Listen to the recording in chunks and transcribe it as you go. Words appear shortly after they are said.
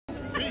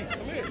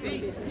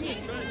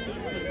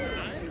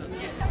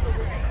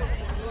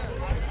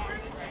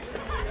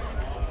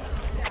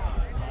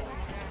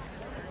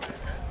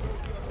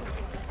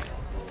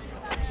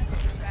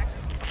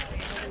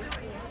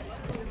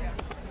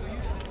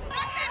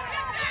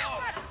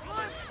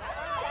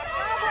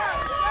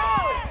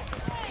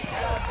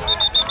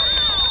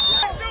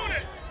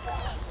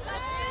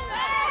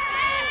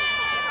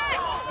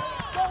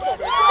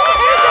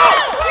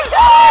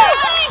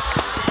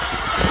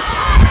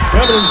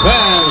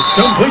Pass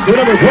complete to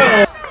number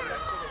 12.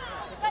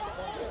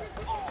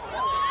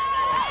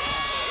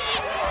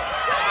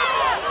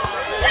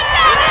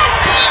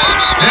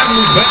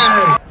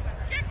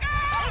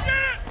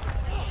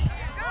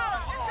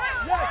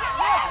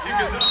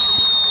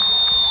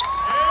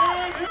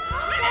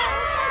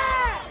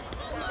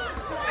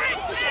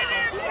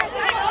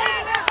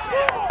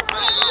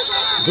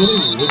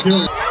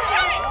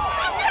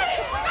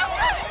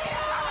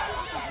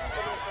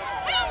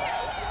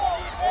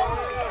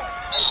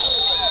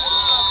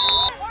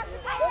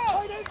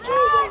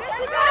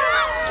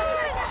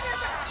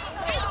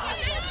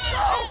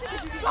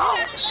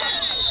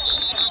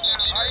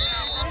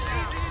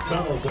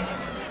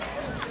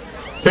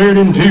 Third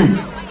and 2.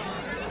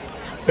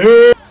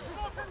 Third.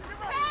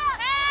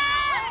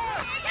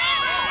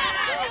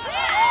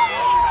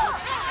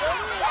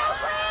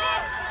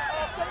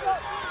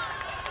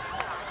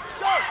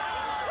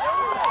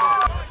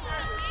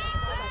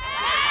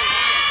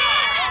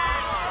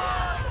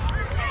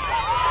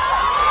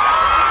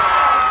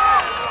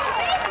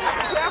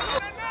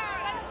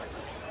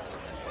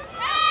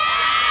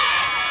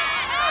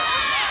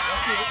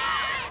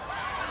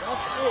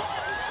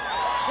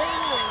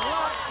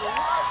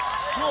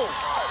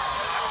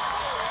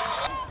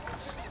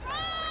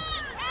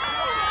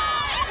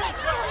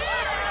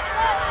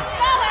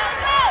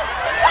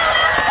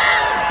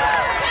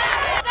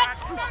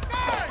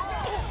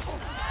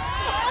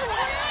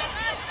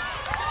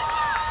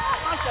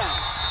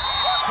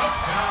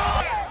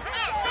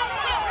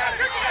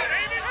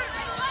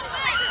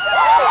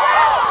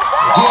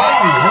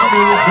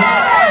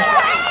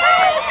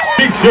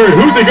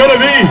 Who's it gonna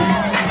be?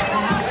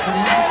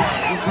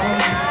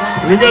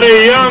 We got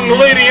a young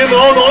lady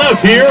on the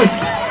left here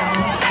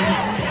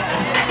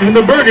in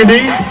the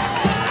burgundy.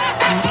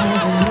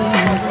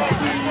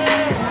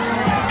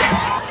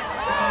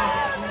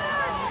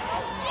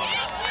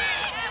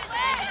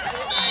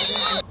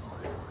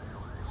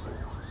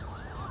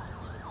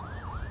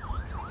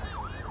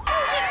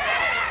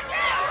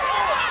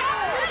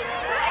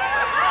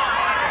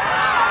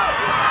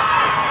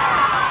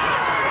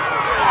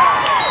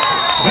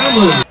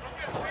 Family.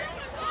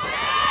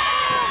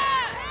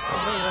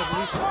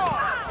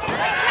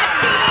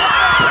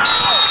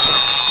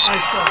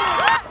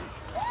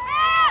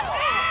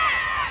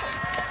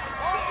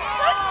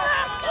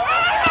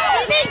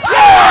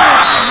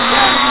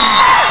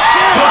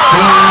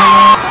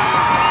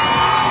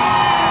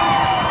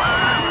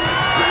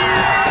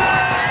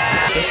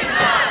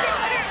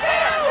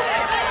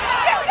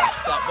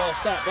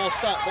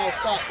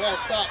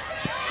 Stop.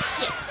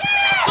 Shit.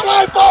 It's a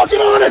live ball.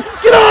 Get on it.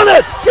 Get on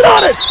it. Get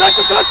on it. That's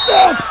a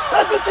touchdown.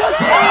 That's a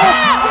touchdown.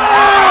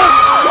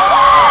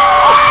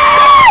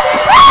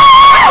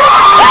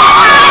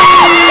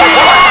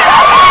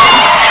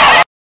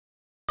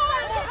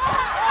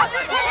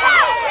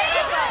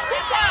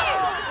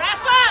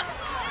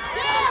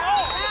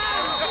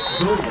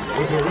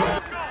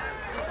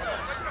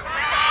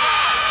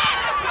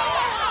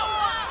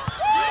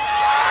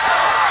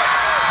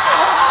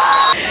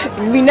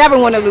 We never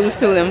want to lose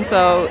to them,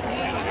 so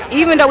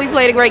even though we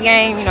played a great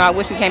game, you know, I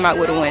wish we came out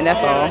with a win,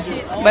 that's all.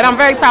 But I'm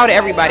very proud of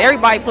everybody.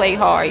 Everybody played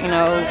hard, you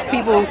know,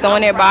 people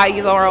throwing their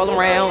bodies all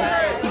around,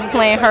 people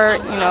playing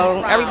hurt, you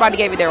know, everybody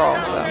gave it their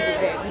all. So.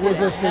 What does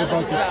that say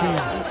about this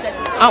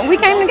team? We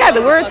came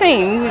together. We're a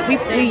team.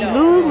 We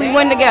lose, we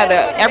win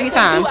together every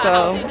time,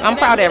 so I'm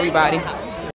proud of everybody.